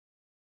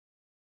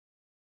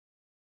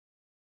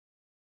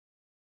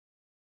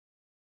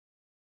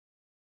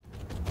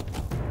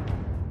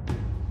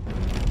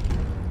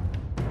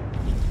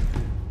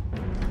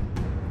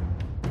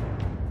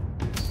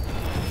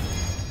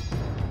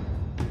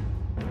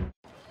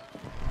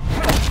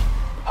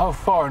How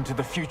far into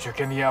the future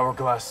can the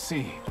hourglass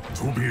see?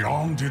 To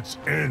beyond its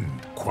end,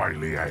 Kuai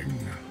Liang.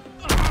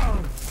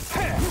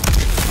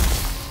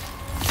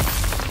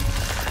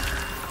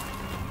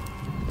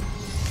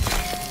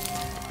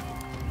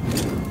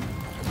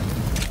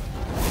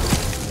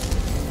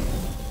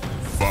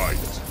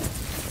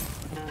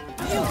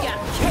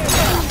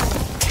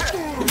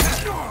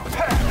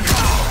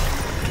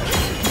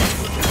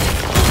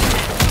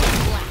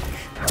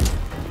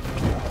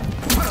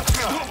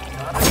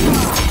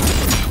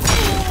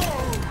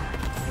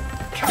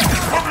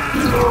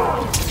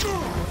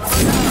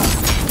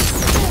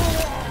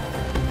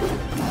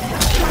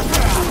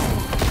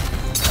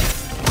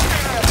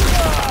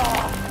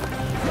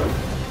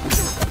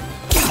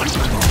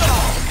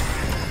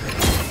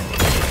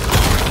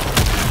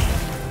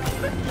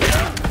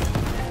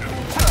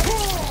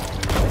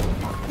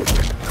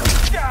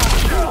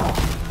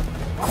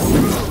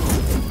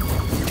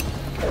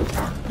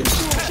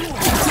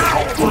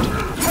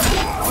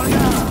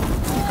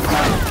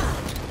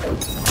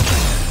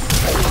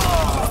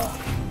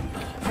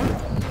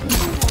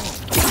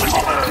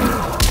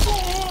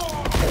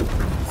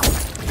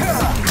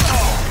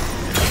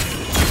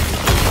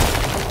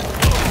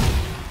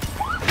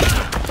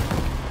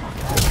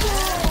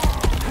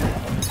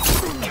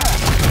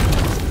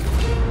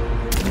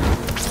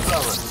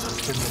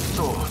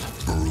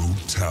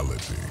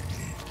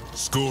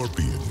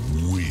 Scorpion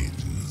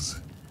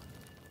wins.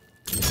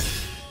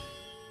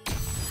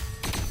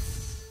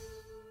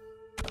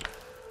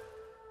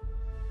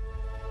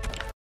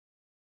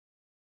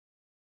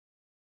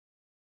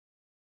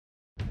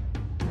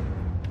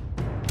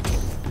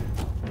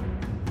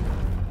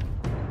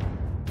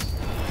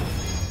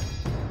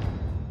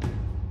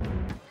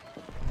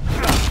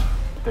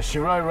 The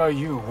Shirai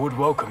Ryu would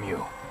welcome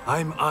you.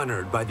 I'm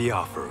honored by the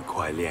offer,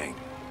 Kuai Liang.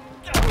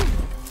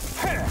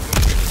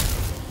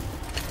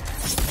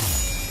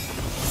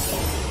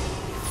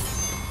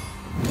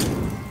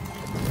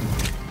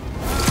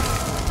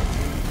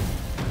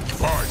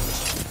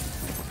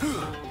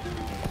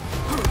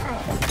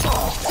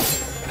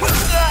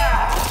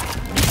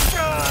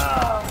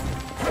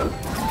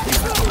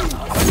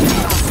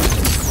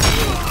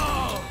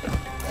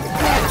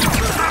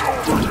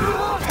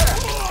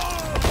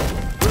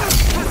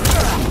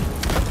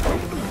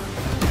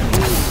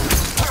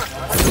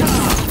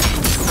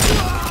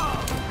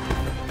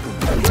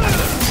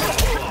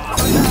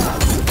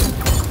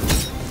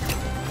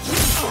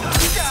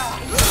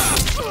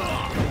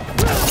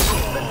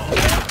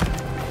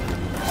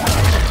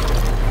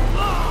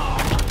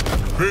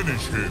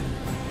 Finish him.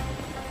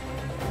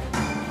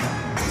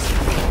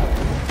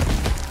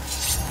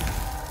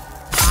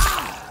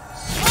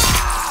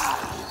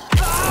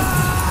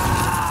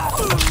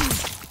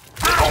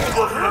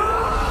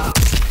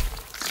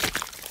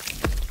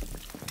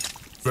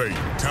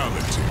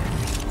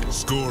 Fatality.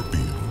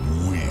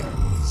 Scorpion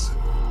wins.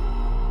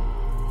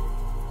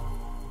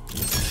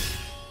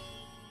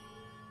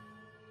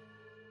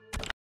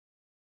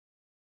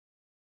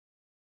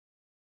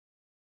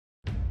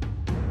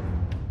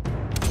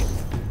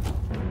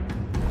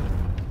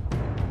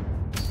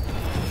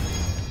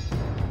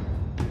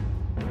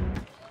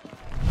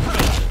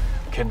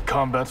 Can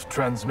combat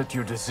transmit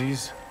your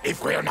disease?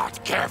 If we're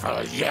not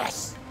careful,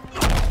 yes.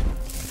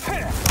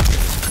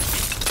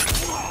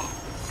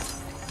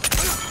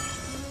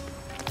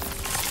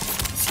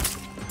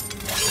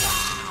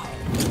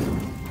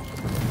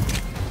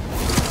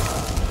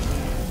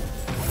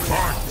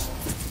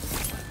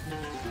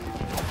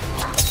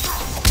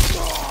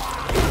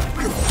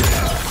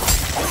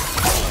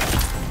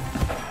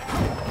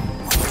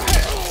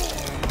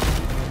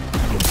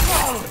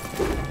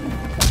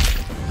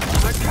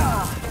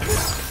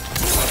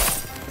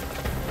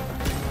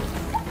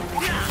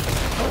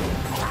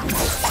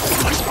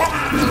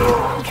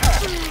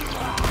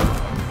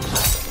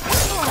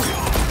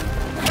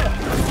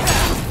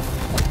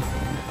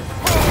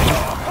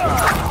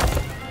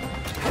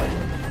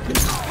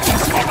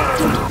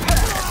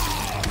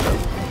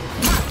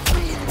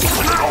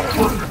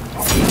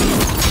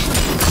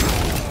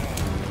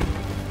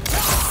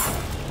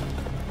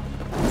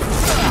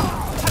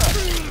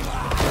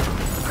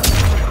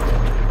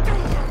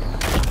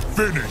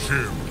 Finish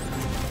him!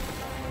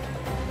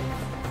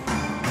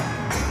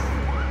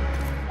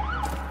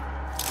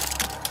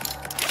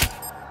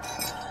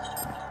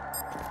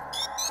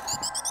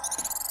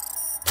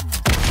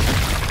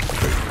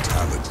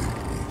 Fatality.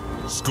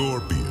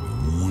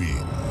 Scorpion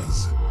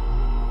wins.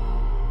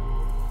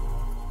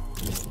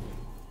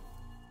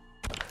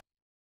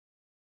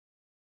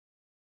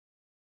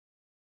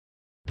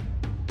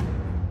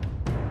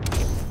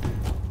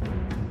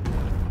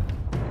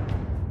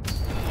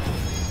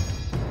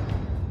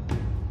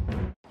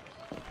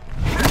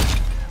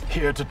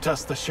 Here to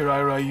test the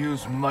Shirai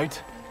Ryu's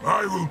might?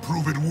 I will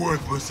prove it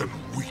worthless and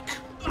weak.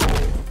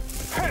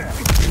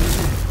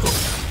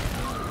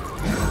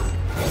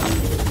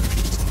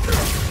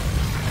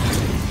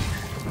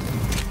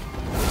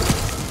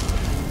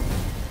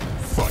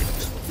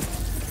 Fight.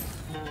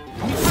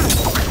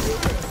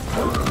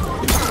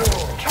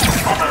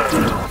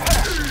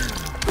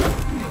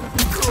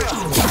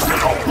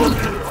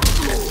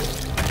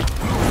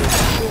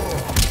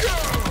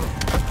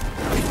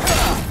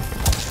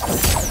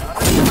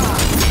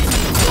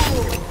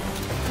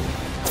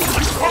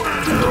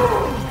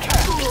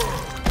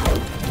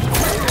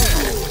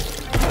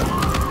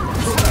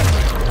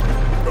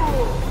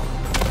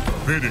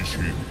 Finish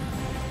him.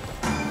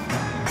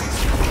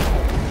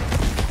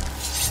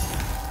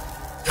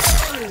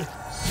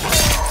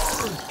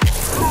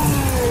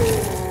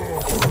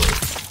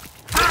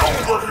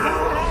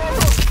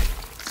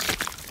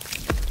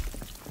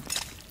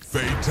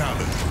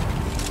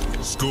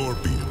 Fatality.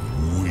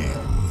 Scorpion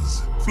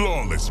wins.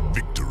 Flawless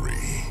victory.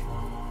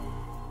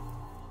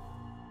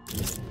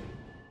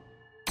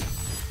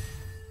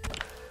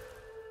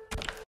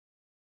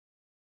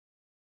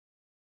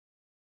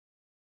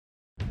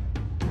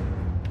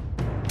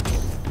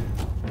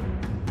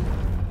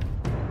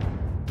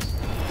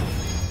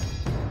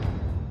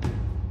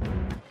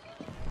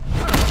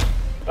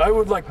 I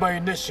would like my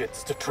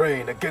initiates to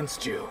train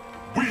against you.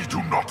 We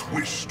do not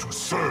wish to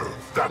serve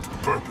that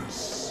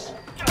purpose.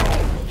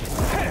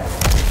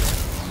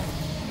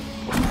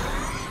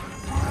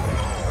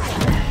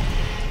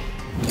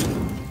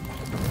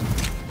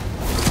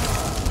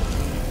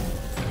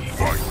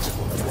 Fight.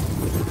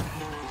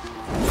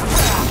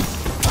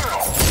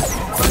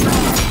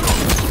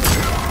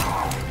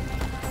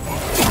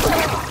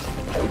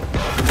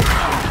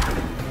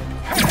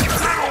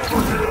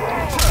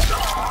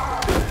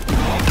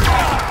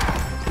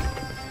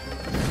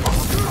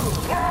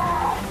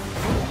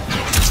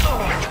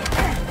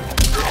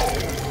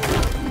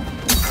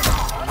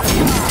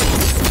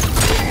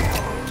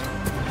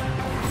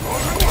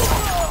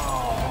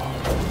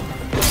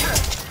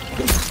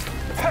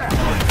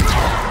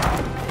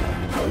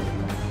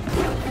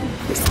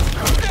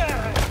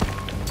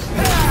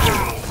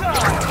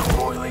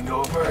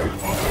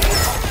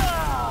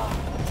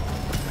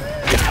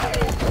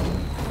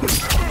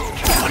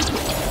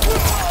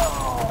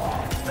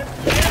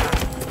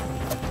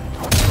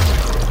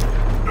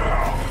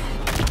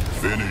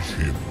 Finish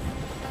him.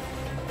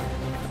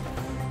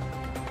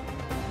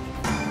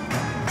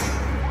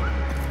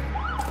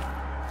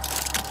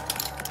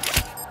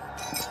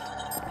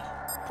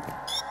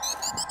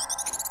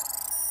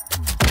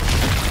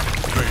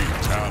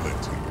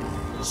 Fatality.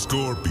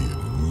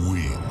 Scorpion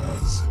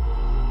wins.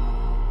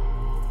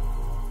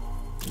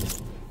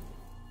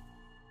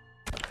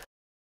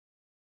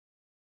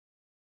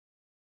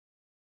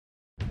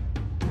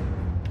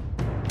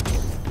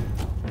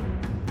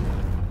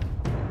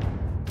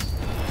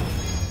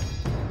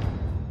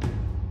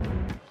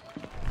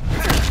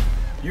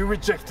 You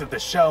rejected the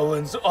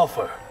Shaolin's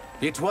offer.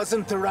 It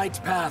wasn't the right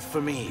path for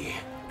me.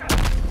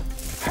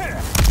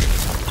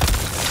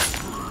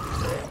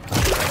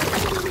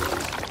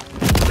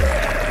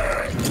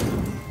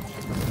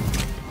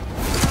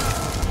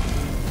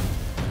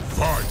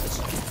 Fight.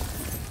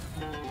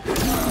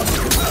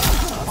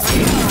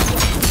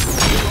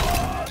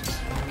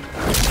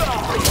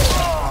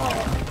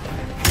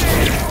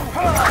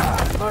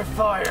 My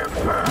fire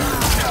burns.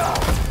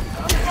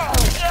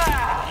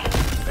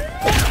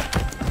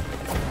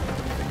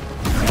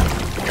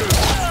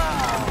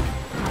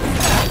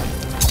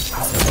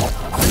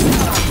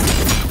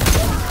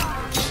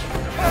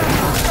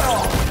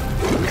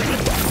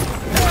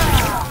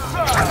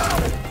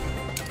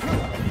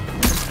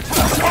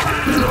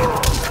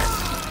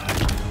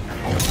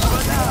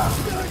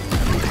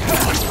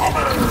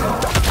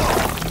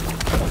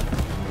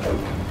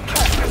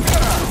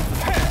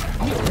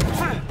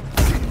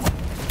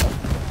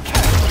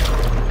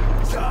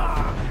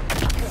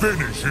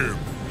 Finish him.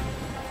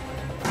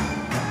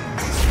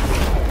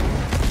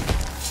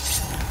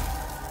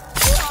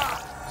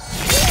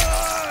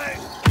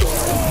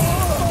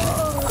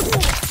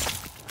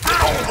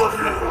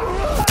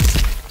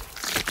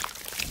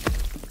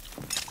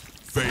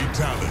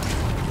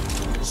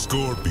 Fatality.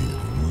 Scorpion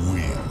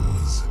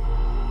wins.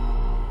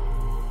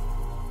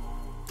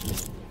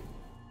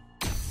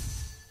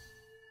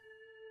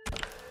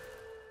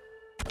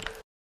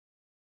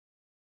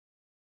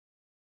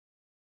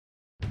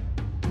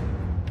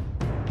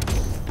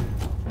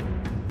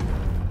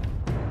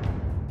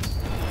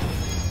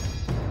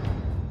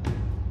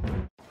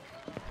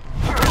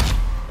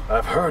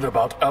 I've heard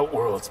about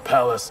Outworld's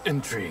palace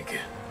intrigue.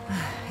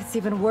 It's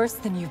even worse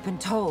than you've been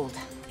told.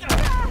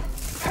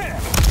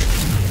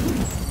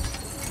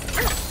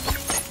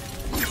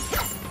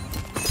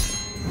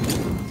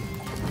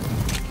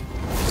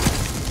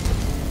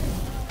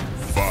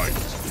 Fight.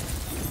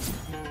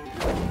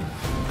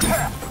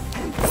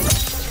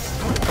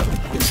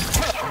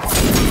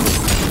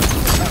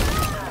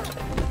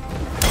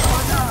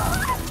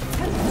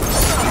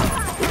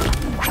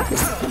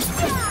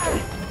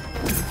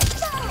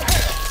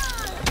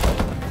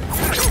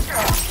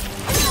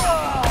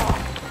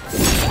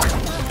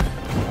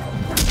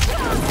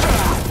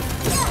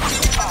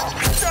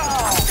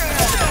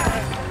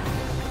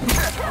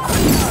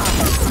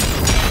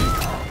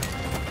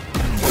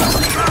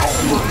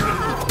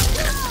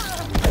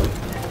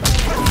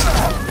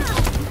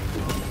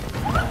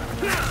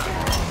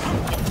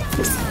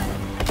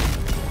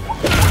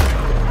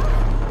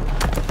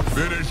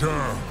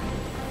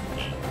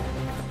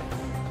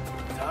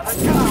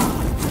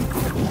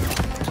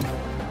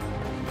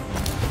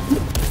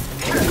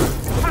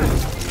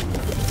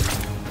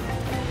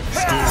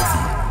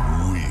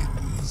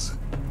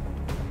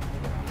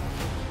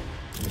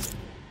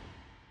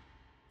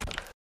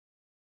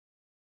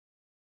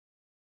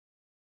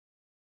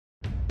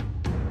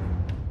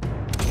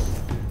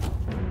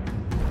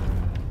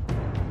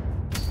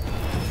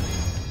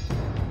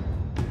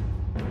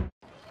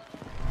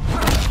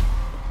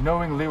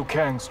 Knowing Liu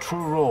Kang's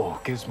true role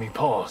gives me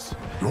pause.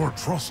 Your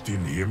trust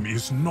in him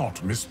is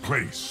not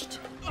misplaced.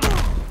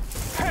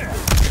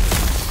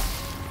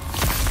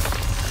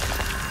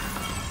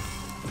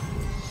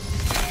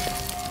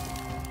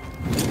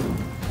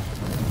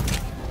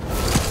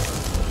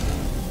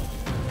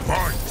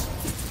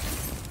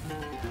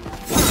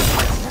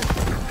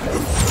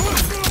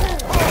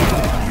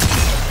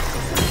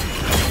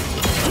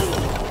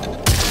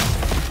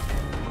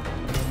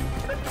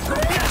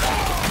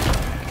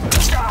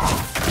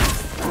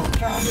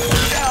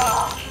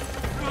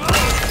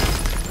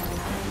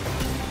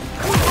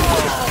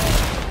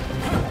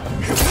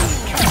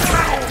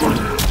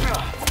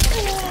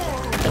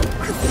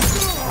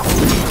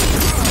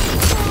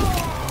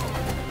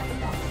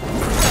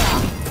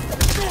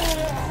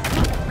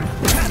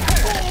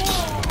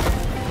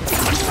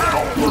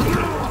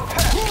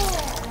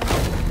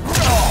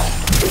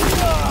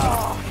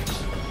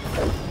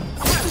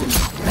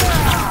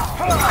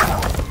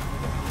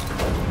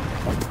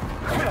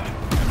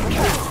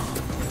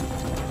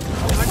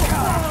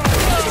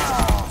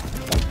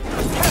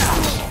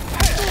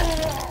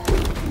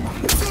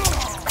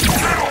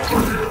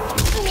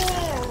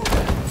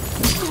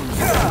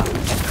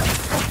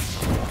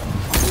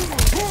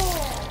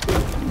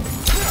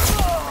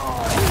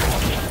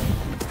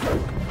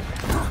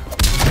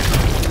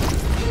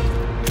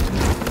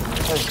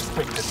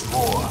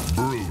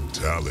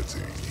 Brutality.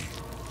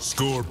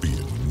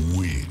 Scorpion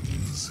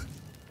wins.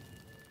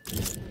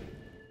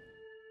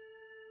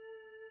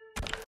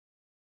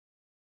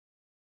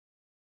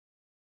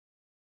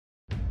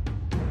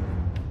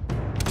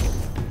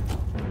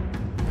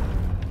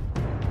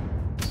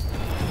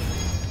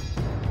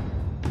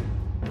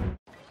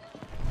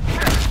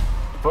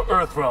 For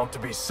Earthrealm to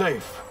be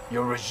safe,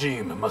 your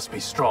regime must be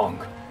strong.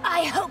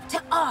 I hope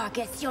to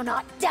Argus you're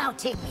not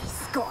doubting me,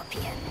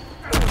 Scorpion.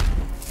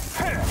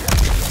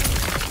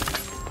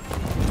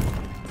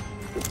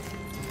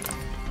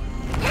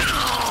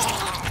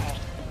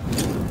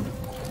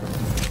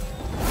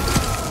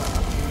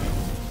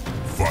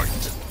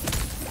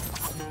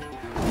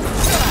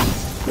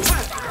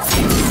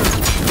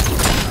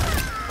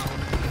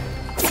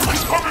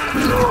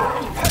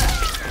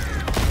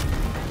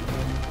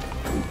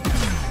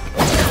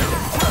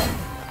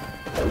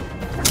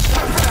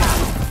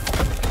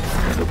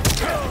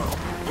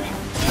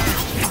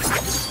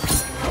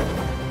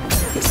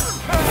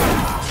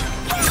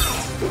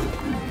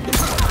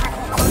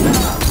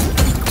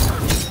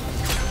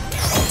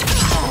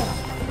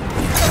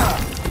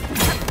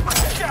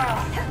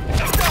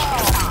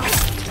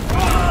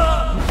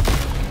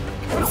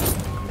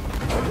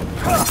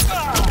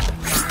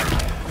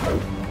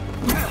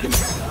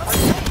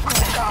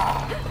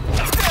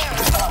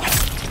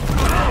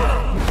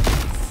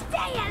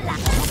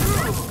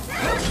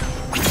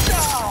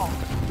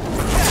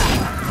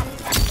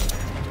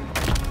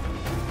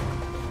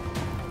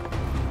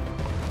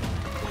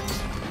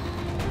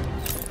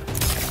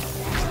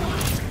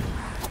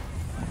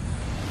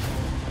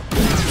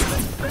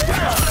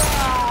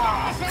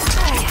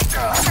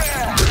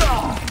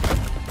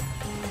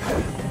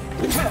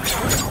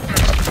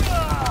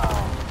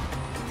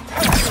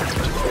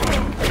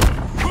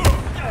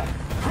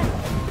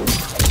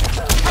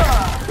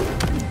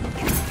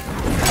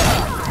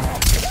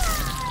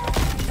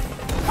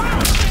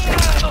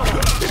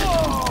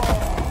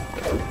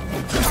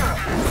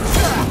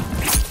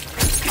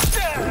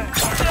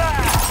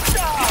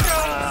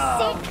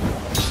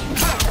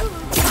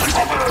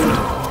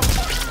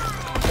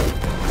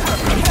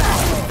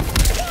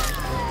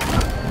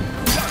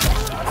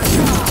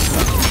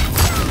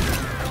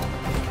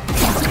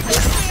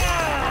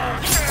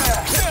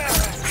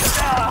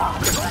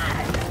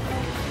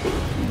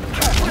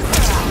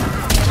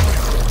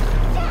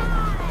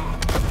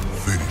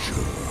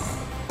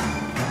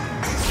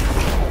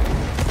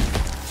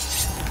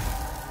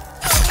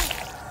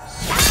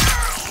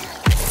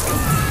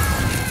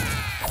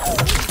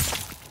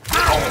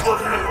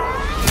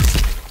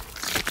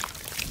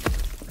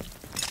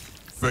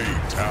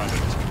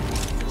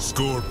 Fatality.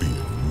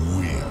 Scorpion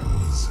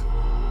wins.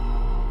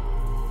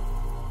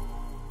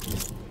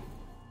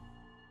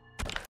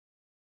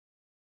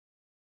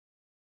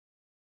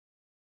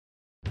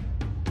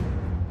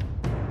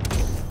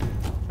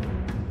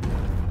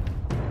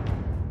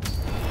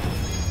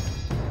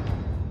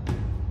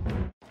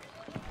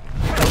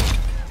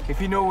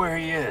 If you know where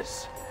he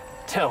is,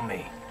 tell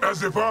me.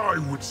 As if I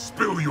would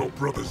spill your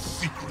brother's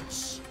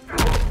secrets.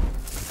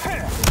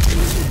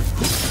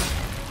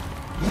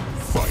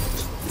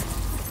 Fight.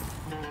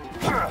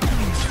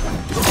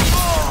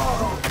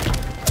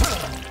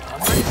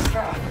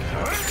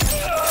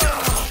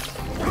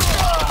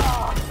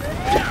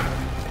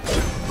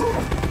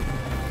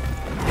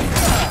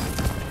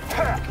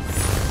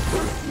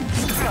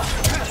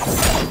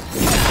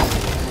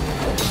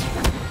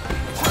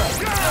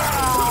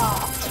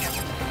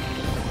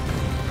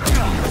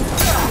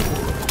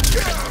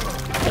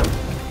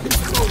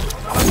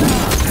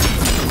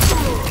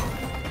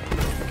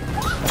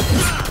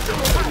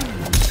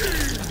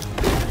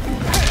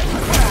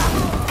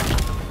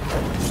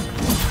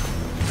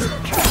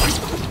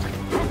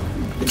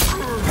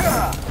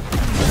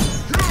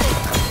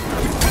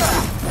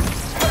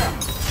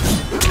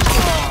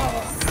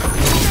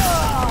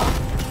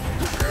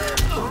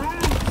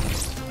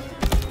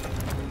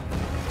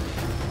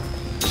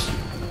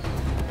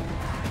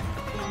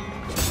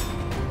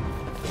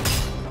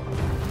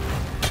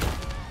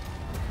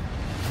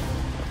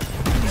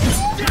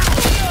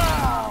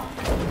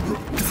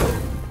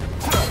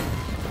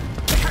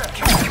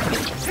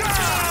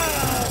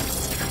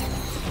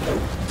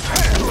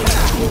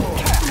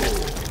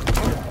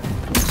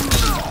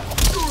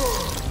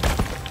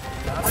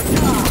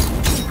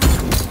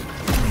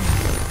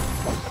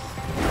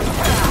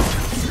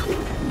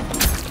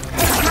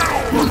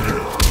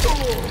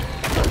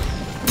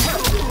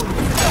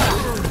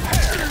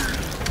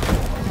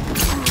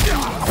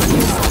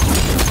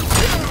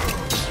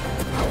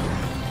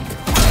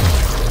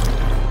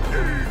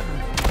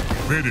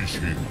 Finish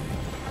him.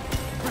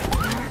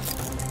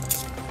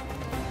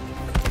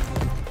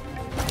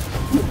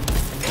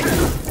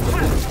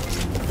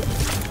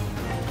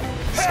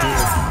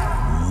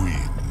 Scorpion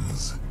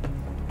wins.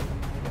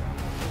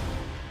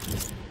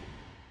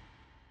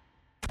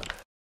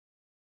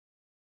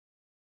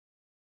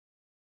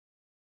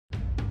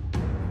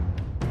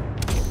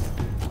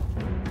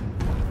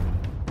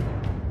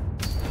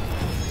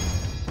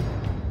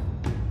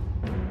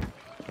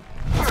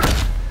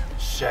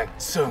 Shang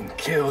Tsung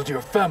killed your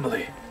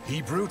family.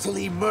 He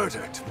brutally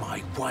murdered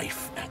my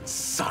wife and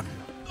son.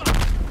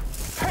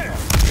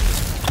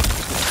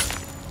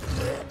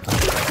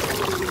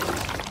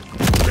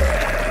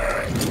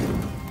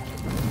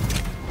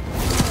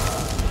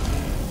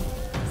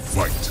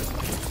 Fight.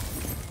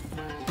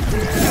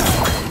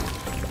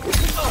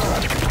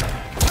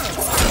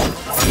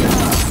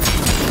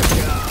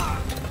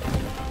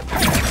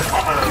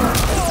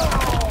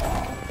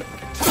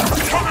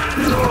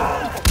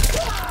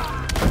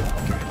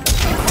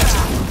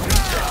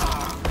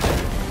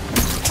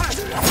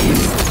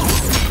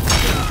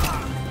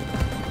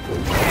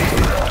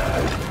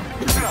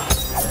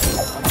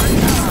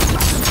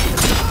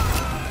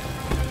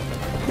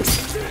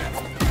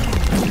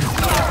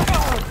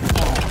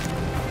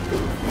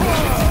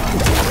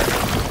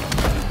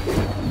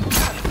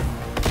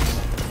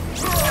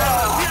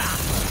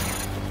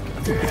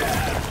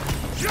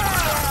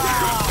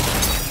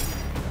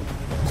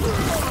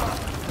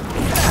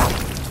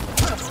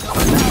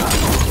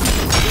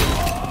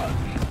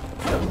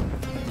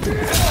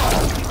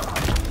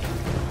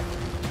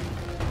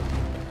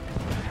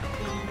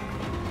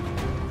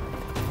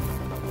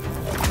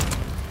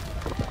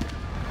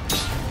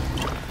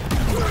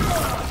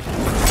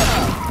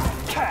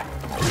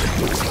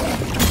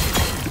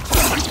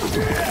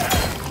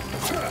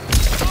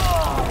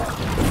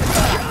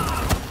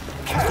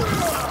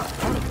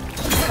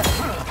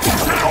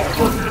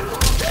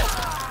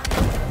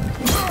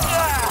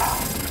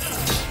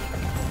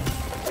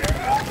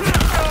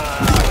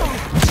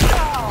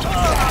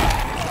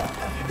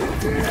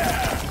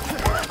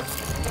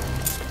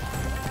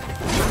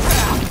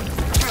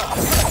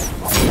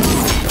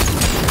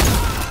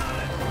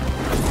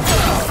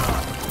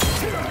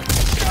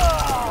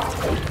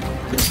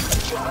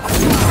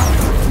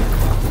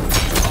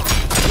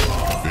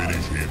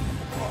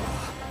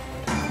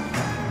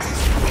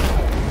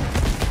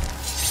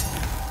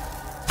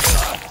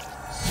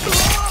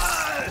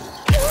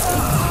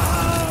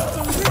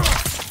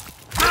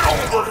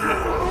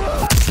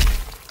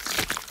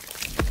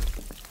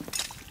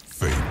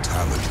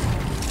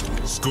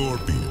 Fatality.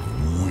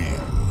 Scorpion